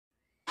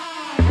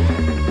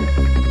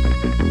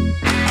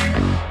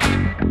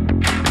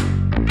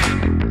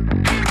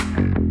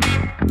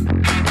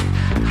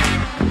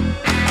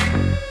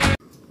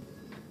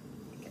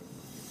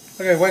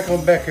Okay,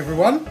 welcome back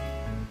everyone.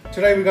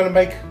 Today we're going to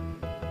make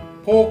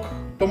pork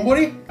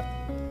donburi.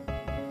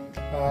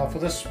 For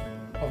this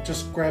I've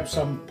just grabbed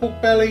some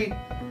pork belly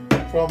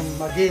from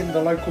again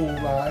the local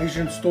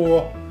Asian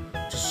store,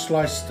 just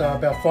sliced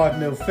about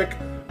 5mm thick.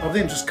 I've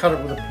then just cut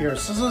it with a pair of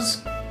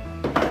scissors.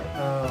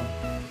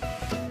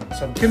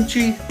 Some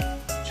kimchi,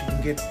 which you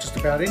can get just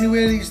about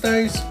anywhere these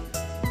days.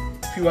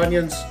 A few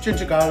onions,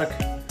 ginger garlic,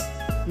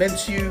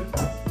 minced,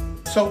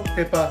 salt,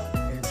 pepper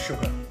and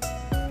sugar.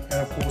 And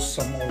of course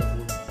some olive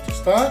oil to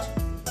start.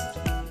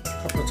 A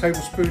couple of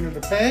tablespoons in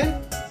the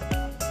pan.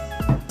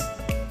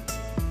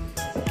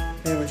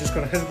 And we're just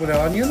going to hit it with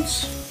our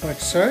onions, like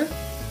so.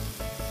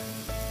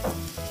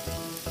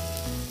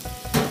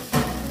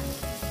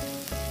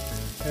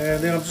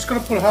 And then I'm just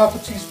going to put half a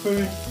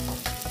teaspoon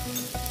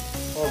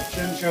of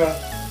ginger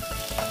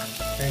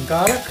and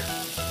garlic.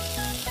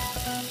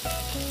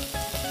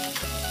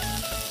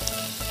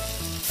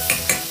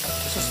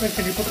 Assistant,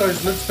 can you put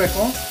those lids back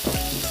on?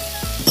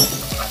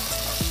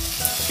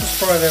 Just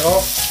fry that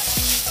off.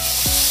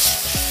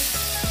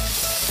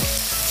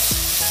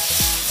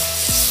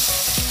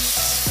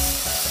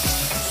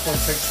 This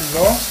won't take too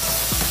long.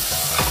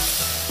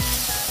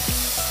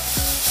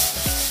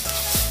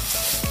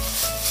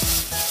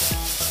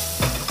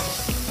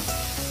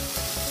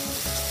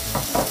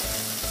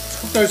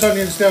 Cook those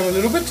onions down a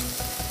little bit.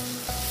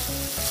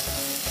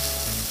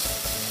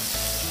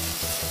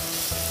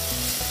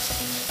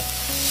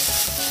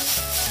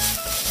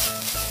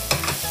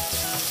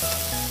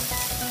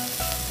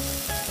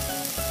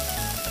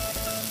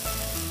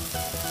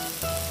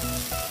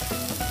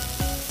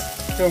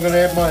 So I'm going to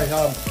add my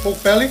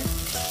pork belly.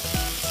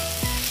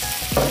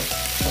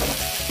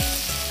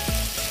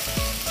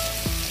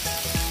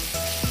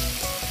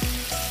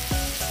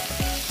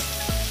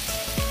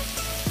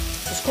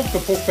 Just cook the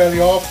pork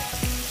belly off.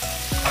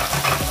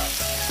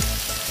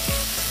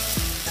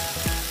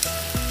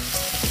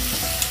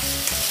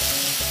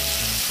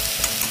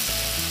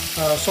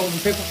 Salt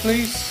and pepper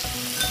please.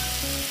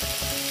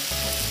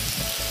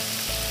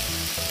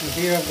 And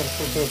here I'm going to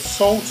put a bit of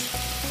salt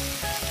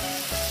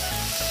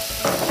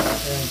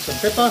and some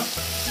pepper.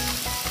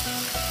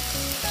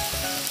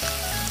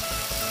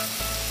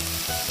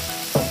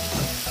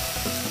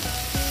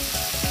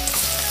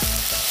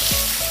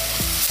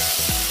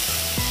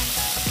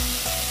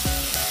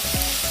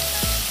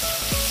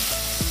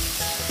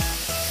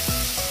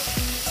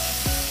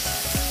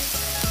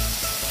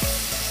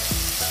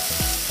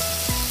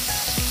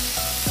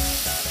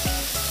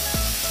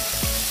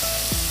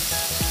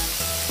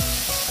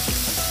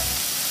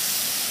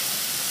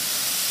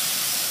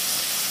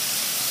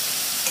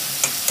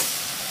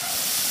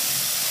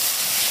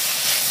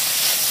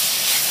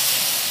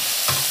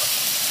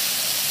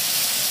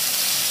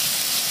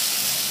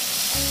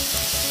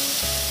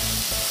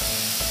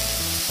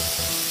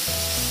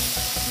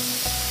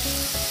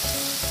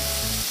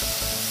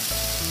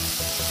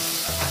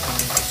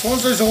 So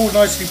once those are all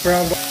nicely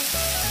browned, just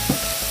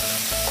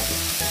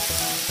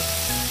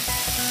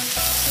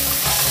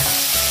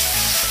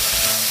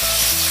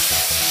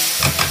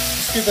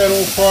get that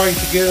all frying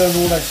together and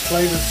all those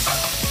flavours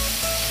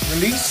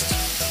released.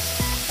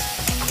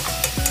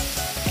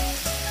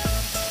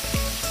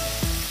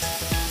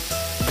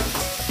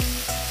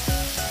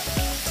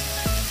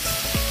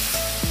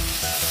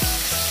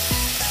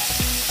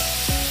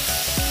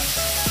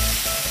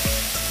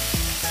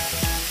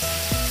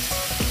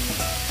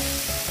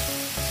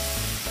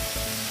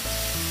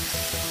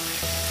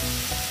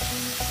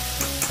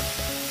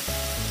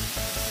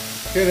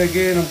 Then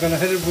again, I'm going to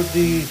hit it with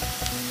the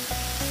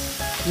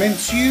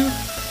minced, 2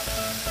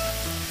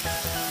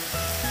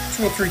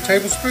 or 3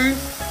 tablespoons.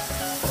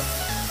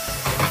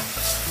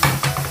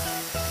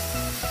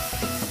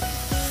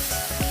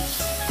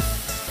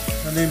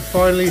 And then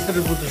finally hit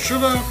it with the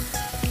sugar.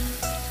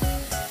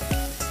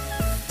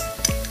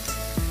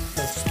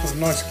 Let's just put a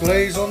nice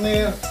glaze on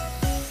there.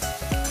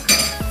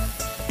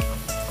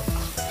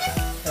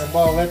 And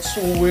while that's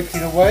all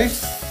working away,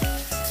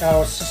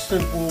 our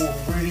assistant will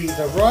ready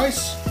the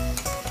rice.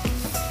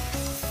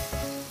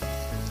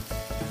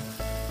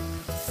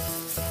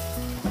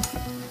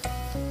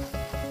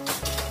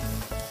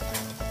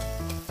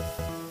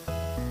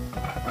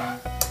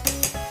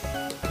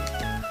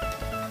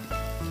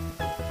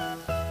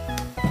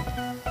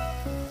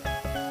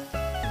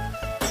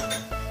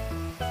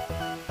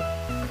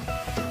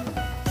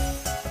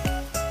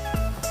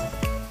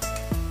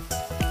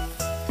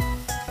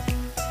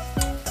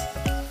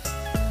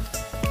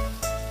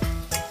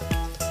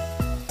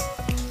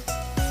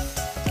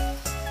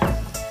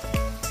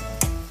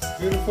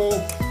 Beautiful.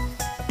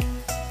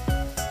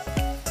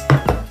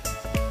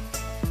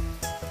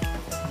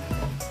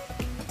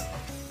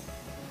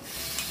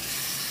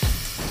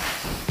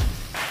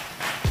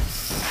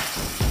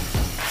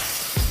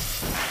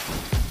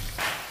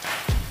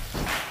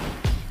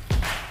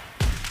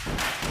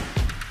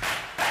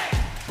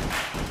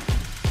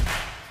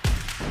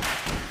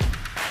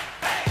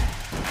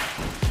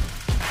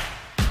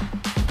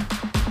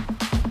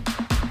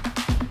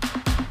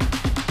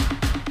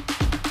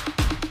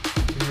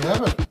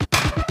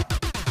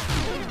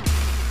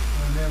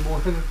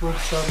 hit it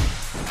with some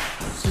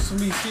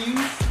sesame seed.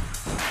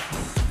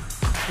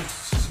 Just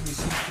sesame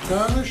seed to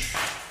garnish.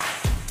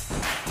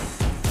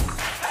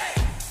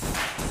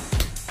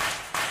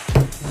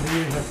 And there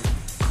you have it.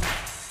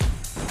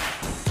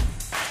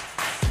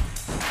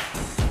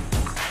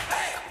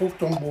 Pork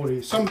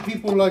donbori. Some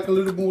people like a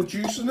little more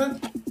juice in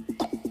it,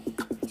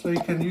 so you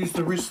can use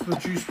the rest of the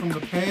juice from the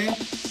pan.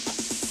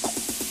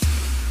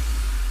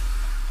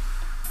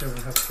 There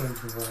we have plenty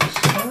of rice.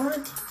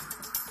 Alright.